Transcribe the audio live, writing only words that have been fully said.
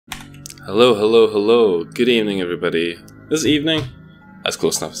Hello, hello, hello. Good evening, everybody. This evening, as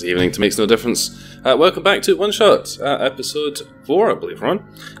close enough as evening to makes no difference. Welcome back to One Shot, episode 4, I believe we're on.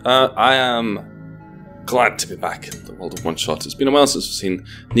 I am glad to be back in the world of One Shot. It's been a while since we've seen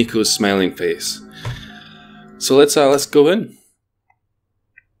Niko's smiling face. So let's go in.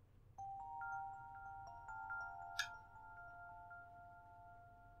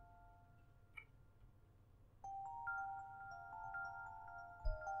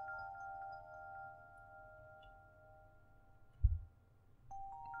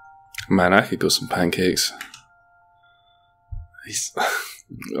 Man, I could go some pancakes.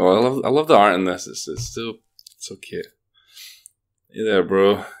 Oh, I love the art in this. It's still so cute. Hey there,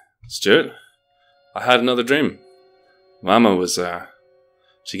 bro. Stuart, I had another dream. Mama was,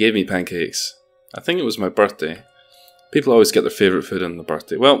 she gave me pancakes. I think it was my birthday. People always get their favourite food on their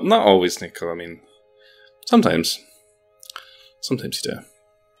birthday. Well, not always, Niko. I mean, sometimes. Sometimes you do.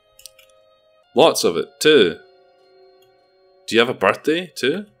 Lots of it, too. Do you have a birthday,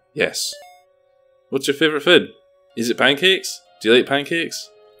 too? Yes. What's your favourite food? Is it pancakes? Do you like pancakes?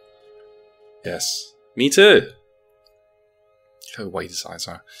 Yes. Me too. Look how wide his eyes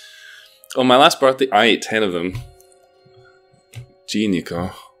are. On my last birthday, I ate 10 of them. Gee,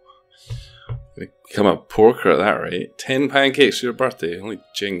 Niko. Gonna become a porker at that rate. 10 pancakes for your birthday. Only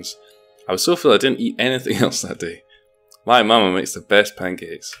jings. I was so full I didn't eat anything else that day. My mama makes the best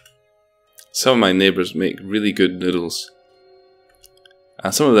pancakes. Some of my neighbours make really good noodles.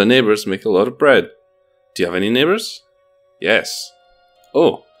 And some of their neighbours make a lot of bread. Do you have any neighbours? Yes.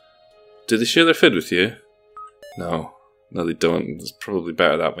 Oh. Do they share their food with you? No. No, they don't. It's probably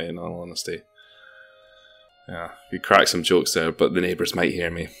better that way, in all honesty. Yeah, you crack some jokes there, but the neighbours might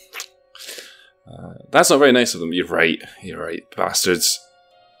hear me. That's not very nice of them. You're right, bastards.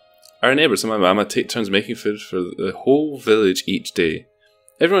 Our neighbours and my mama take turns making food for the whole village each day.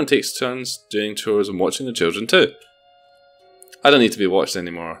 Everyone takes turns doing chores and watching the children too. I don't need to be watched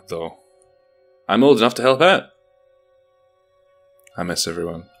anymore, though. I'm old enough to help out. I miss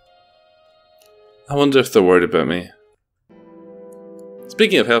everyone. I wonder if they're worried about me.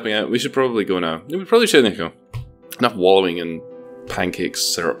 Speaking of helping out, we should probably go now. We probably should, Niko. Enough wallowing in pancake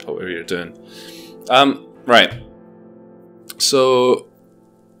syrup, whatever you're doing. Right. So,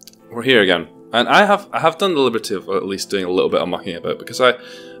 we're here again. And I have done the liberty of at least doing a little bit of mucking about, because I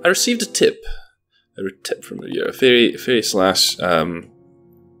received a tip. A tip from a fairy slash, I'm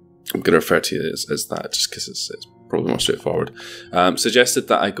going to refer to it as that just because it's probably more straightforward, suggested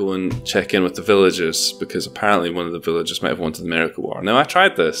that I go and check in with the villagers because apparently one of the villagers might have won to the Miracle War. Now, I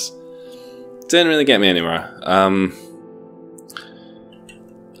tried this. Didn't really get me anywhere. Do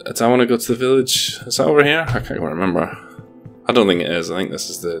I want to go to the village? Is that over here? I can't remember. I don't think it is. I think this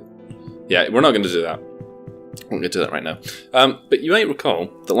is the... Yeah, we're not going to do that. I'm going to do that right now. But you might recall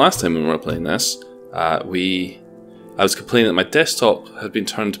that last time when we were playing this, I was complaining that my desktop had been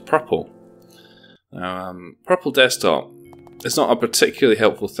turned purple. Purple desktop is not a particularly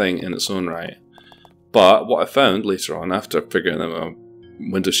helpful thing in its own right, but what I found later on, after figuring that my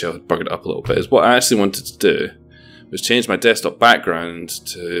Windows shell had buggered it up a little bit, is what I actually wanted to do was change my desktop background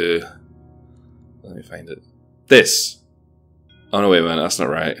to... Let me find it. This. Oh no, wait a minute, that's not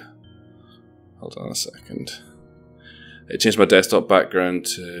right. Hold on a second. I changed my desktop background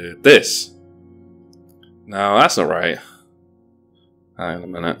to this. No, that's not right. Hang on a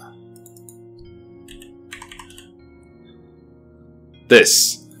minute.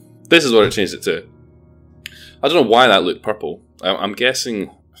 This. This is what it changed it to. I don't know why that looked purple. I'm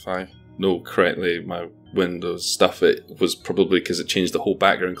guessing, if I know correctly, my Windows stuff, it was probably because it changed the whole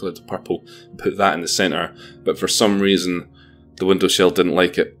background colour to purple and put that in the centre. But for some reason, the Windows shell didn't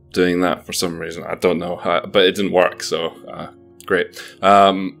like it doing that for some reason. I don't know. But it didn't work, so great.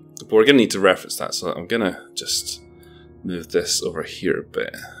 But we're going to need to reference that, so I'm going to just move this over here a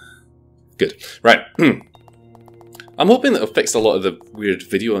bit. Good. Right. I'm hoping that I've fixed a lot of the weird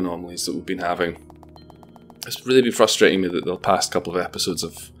video anomalies that we've been having. It's really been frustrating me that the past couple of episodes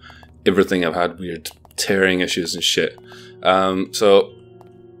of everything I've had weird tearing issues and shit. So,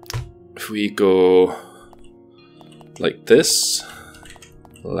 if we go like this,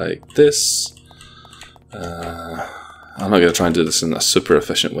 I'm not going to try and do this in a super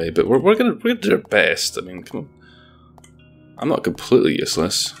efficient way, but we're going to do our best. I mean, come on. I'm not completely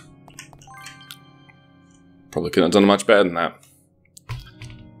useless. Probably couldn't have done much better than that.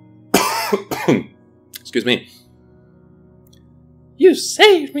 Excuse me. You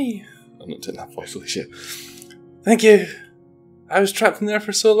saved me! I'm not doing that voice, holy shit. Thank you. I was trapped in there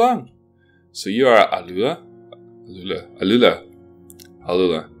for so long. So you are Alula?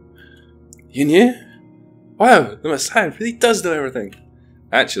 Alula. You knew? Wow, the Messiah really does know everything.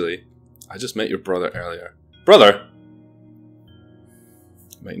 Actually, I just met your brother earlier. Brother?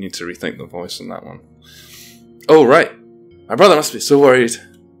 Might need to rethink the voice on that one. Oh, right. My brother must be so worried.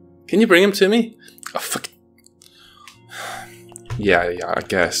 Can you bring him to me? Oh, fuck. Yeah, I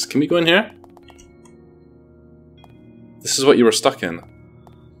guess. Can we go in here? This is what you were stuck in.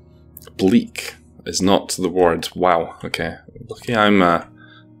 Bleak is not the word. Wow. Okay. Lucky I'm,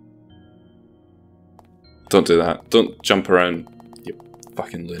 Don't do that. Don't jump around, you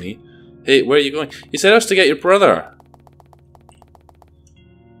fucking loony. Hey, where are you going? You said I was to get your brother.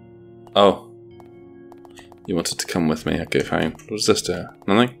 Oh. You wanted to come with me. Okay, fine. What does this do?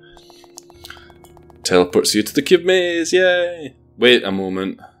 Nothing? Teleports you to the cube maze. Yay! Wait a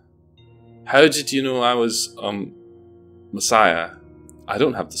moment. How did you know I was, Messiah? I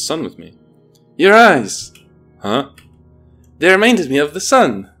don't have the sun with me. Your eyes! Huh? They reminded me of the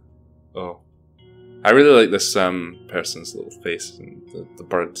sun. Oh. I really like this, person's little face and the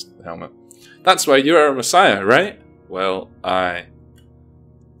bird helmet. That's why you're a Messiah, right? Well, A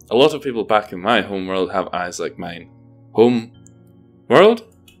lot of people back in my home world have eyes like mine. Home world?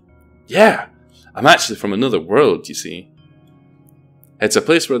 Yeah! I'm actually from another world, you see. It's a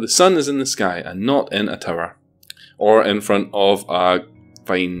place where the sun is in the sky and not in a tower. Or in front of a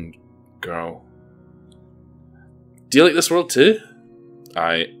fine girl. Do you like this world too?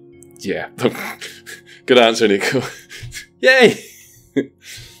 Yeah. Good answer, Niko. Yay!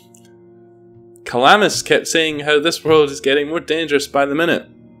 Calamus kept saying how this world is getting more dangerous by the minute.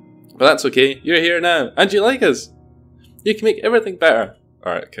 But that's okay, you're here now, and you like us. You can make everything better.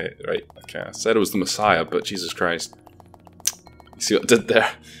 Alright, okay, right. Okay, I said it was the Messiah, but Jesus Christ. You see what I did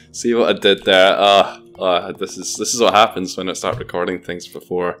there? See what I did there? This is what happens when I start recording things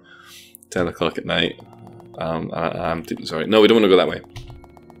before 10 o'clock at night. I'm deeply sorry. No, we don't want to go that way.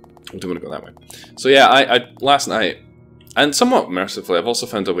 We don't want to go that way. So yeah, I last night, and somewhat mercifully, I've also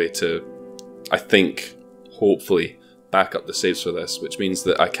found a way to, I think, hopefully, back up the saves for this, which means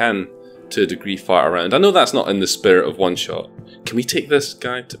that I can, to a degree, fart around. I know that's not in the spirit of one-shot. Can we take this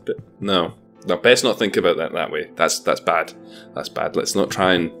guy to bit? No. No, best not think about that way. That's bad. That's bad. Let's not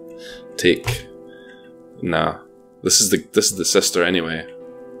try and take... Nah. This is the sister anyway.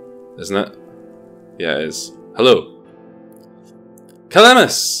 Isn't it? Yeah, it is. Hello.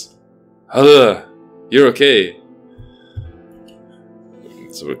 Calamus! Hello. You're okay.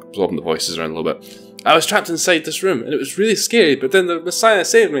 So we're swapping the voices around a little bit. I was trapped inside this room, and it was really scary, but then the Messiah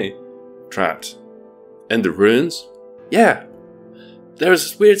saved me. Trapped? In the ruins? Yeah. There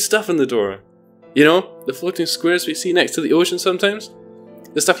was weird stuff in the door. You know, the floating squares we see next to the ocean sometimes?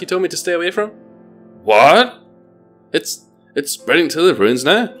 The stuff you told me to stay away from? What? It's spreading to the ruins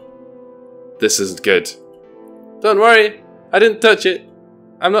now? This isn't good. Don't worry, I didn't touch it.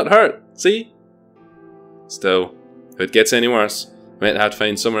 I'm not hurt, see? Still, if it gets any worse, I might have to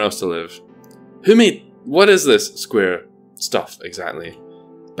find somewhere else to live. Who made... What is this square stuff, exactly?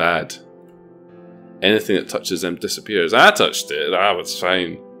 Bad. Anything that touches them disappears. I touched it, I was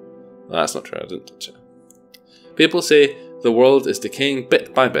fine. Well, that's not true, I didn't touch it. People say the world is decaying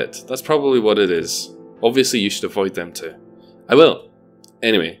bit by bit. That's probably what it is. Obviously you should avoid them too. I will.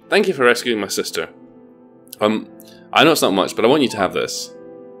 Anyway, thank you for rescuing my sister. I know it's not much, but I want you to have this.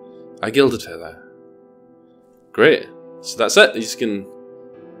 A gilded feather. Great. So that's it, you just can...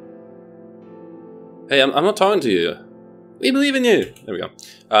 Hey, I'm not talking to you. We believe in you. There we go.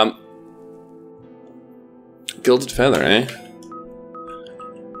 Gilded feather, eh?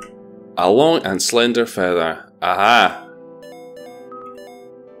 A long and slender feather. Aha!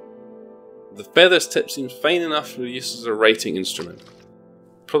 The feather's tip seems fine enough for use as a writing instrument.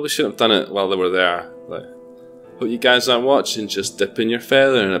 Probably shouldn't have done it while they were there. Like, hope you guys aren't watching. Just dipping your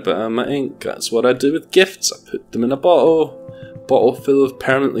feather in a bit of my ink. That's what I do with gifts. I put them in a bottle. Bottle full of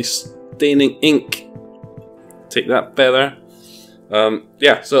permanently staining ink. Take that feather.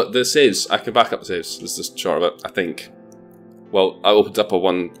 Yeah, so the saves, I can back up the saves. This is short of it, I think. Well, I opened up a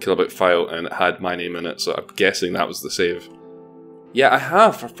 1 kilobyte file and it had my name in it, so I'm guessing that was the save. Yeah, I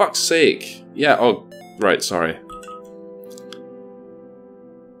have, for fuck's sake. Yeah, oh, right, sorry.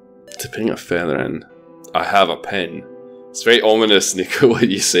 Tipping a feather in. I have a pen. It's very ominous, Niko, when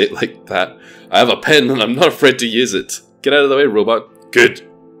you say it like that. I have a pen and I'm not afraid to use it. Get out of the way, robot. Good.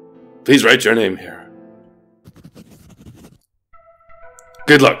 Please write your name here.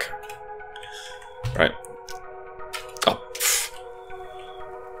 Good luck. Right. Oh. Pff.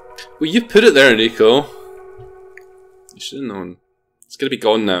 Well, you put it there, Niko. You should have known. It's gonna be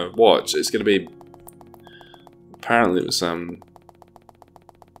gone now. Watch. It's gonna be... Apparently it was,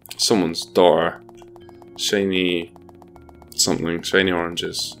 someone's daughter. Shiny... something. Shiny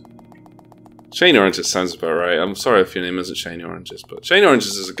oranges. Shiny Oranges sounds about right. I'm sorry if your name isn't Shiny Oranges, but Shiny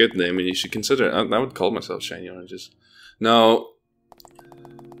Oranges is a good name and you should consider it. I would call myself Shiny Oranges. No.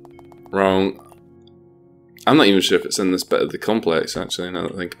 Wrong. I'm not even sure if it's in this bit of the complex, actually, now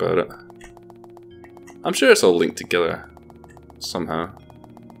that I think about it. I'm sure it's all linked together. Somehow.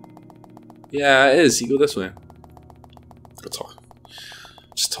 Yeah, it is. You go this way. Go talk.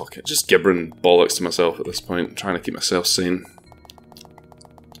 Just talking. Just gibbering bollocks to myself at this point, trying to keep myself sane.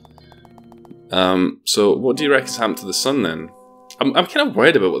 So what do you reckon's happened to the sun then? I'm kind of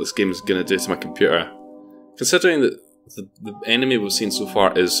worried about what this game is going to do to my computer. Considering that the enemy we've seen so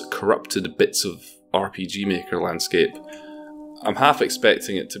far is corrupted bits of RPG Maker landscape, I'm half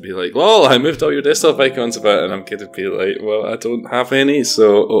expecting it to be like, well, I moved all your desktop icons about, and I'm going to be like, well, I don't have any,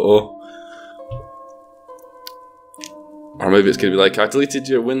 so Or maybe it's going to be like, I deleted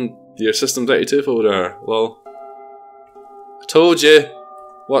your System32 folder. Well, I told you.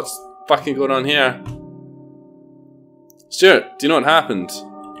 What's fucking going on here? Stuart, do you know what happened?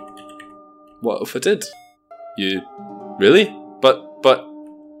 What if I did? You... really? But... what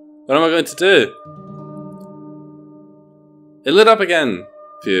am I going to do? It lit up again.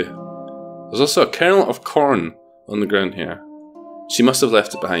 Phew. There's also a kernel of corn on the ground here. She must have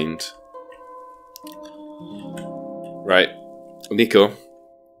left it behind. Right. Niko.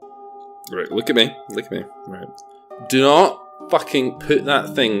 Right, look at me. Look at me. Right. Do not fucking put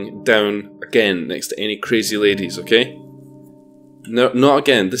that thing down again next to any crazy ladies, okay? No, not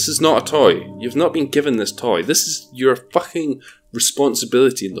again. This is not a toy. You've not been given this toy. This is your fucking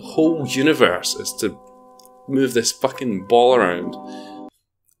responsibility in the whole universe, is to move this fucking ball around.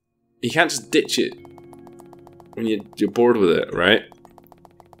 You can't just ditch it when you're bored with it, right?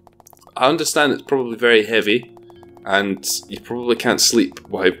 I understand it's probably very heavy, and you probably can't sleep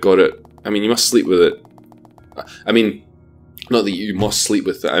while you've got it. I mean, you must sleep with it. I mean, not that you must sleep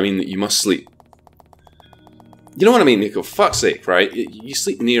with it, I mean that you must sleep. You know what I mean, Niko? For fuck's sake, right? You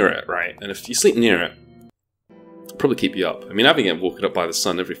sleep near it, right? And if you sleep near it, it'll probably keep you up. I mean, I've been getting woken up by the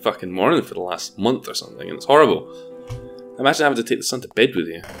sun every fucking morning for the last month or something, and it's horrible. Imagine having to take the sun to bed with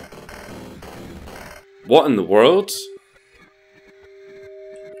you. What in the world?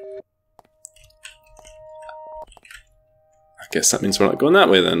 I guess that means we're not going that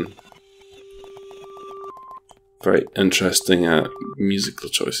way then. Very interesting musical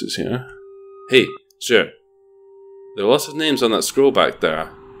choices here. Hey, sure. There are lots of names on that scroll back there.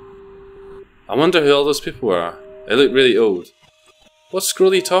 I wonder who all those people were. They look really old. What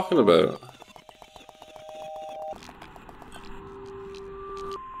scroll are you talking about?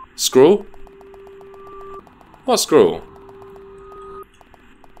 Scroll? What scroll?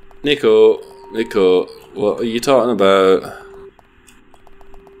 Niko, what are you talking about?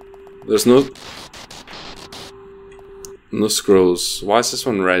 There's no scrolls. Why is this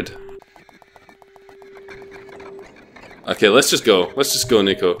one red? Okay, let's just go. Let's just go,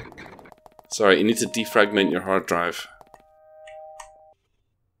 Niko. Sorry, you need to defragment your hard drive.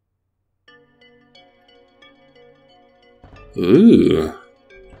 Ooh.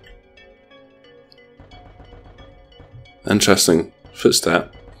 Interesting.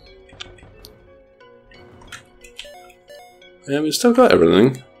 Footstep. Yeah, we've still got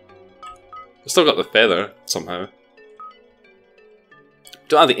everything. We've still got the feather, somehow.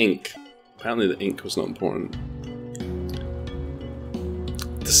 Don't have the ink. Apparently the ink was not important.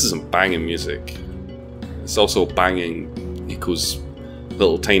 This is some banging music. It's also banging Niko's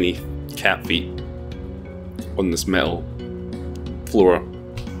little tiny cat feet on this metal floor.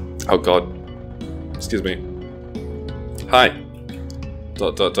 Oh god. Excuse me. Hi. ...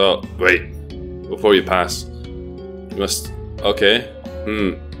 Wait. Before you pass. You must... Okay.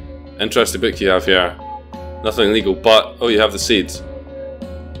 Interesting book you have here. Nothing illegal, but... Oh, you have the seeds.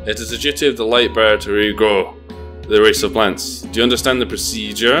 It is the duty of the light bearer to regrow the race of plants. Do you understand the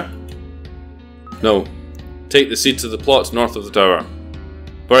procedure? No. Take the seed to the plots north of the tower.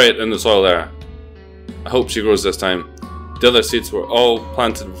 Bury it in the soil there. I hope she grows this time. The other seeds were all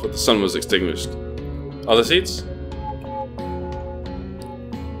planted before the sun was extinguished. Other seeds?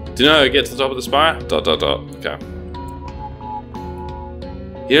 Do you know how to get to the top of the spire? ... Okay.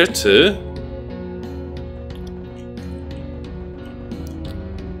 Here too?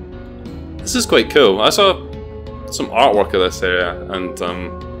 This is quite cool. I saw some artwork of this area, and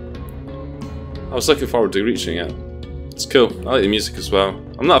I was looking forward to reaching it. It's cool. I like the music as well.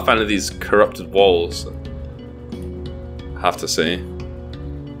 I'm not a fan of these corrupted walls, I have to say.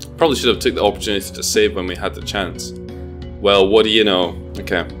 Probably should have took the opportunity to save when we had the chance. Well, what do you know?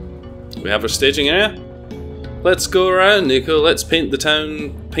 Okay. We have our staging area. Let's go around, Niko. Let's paint the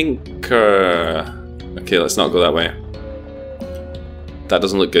town pinker. Okay, let's not go that way. That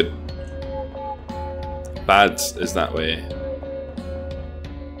doesn't look good. bad is that way.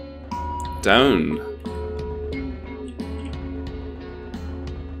 Down.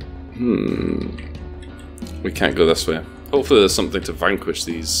 We can't go this way. Hopefully there's something to vanquish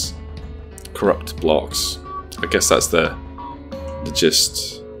these corrupt blocks. I guess that's the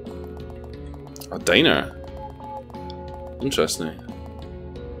gist. A diner. Interesting.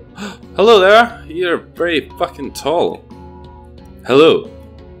 Hello there! You're very fucking tall. Hello.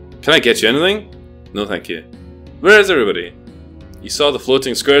 Can I get you anything? No thank you. Where is everybody? You saw the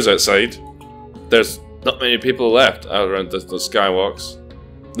floating squares outside. There's not many people left out around the skywalks.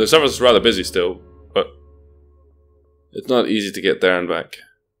 The service is rather busy still, but it's not easy to get there and back.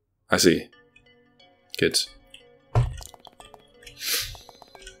 I see. Good.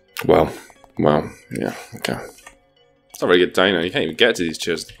 Well, yeah, okay. It's not very good diner. You can't even get to these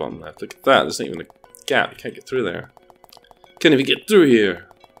chairs at the bottom left. Look at that, there's not even a gap. You can't get through there. Can't even get through here.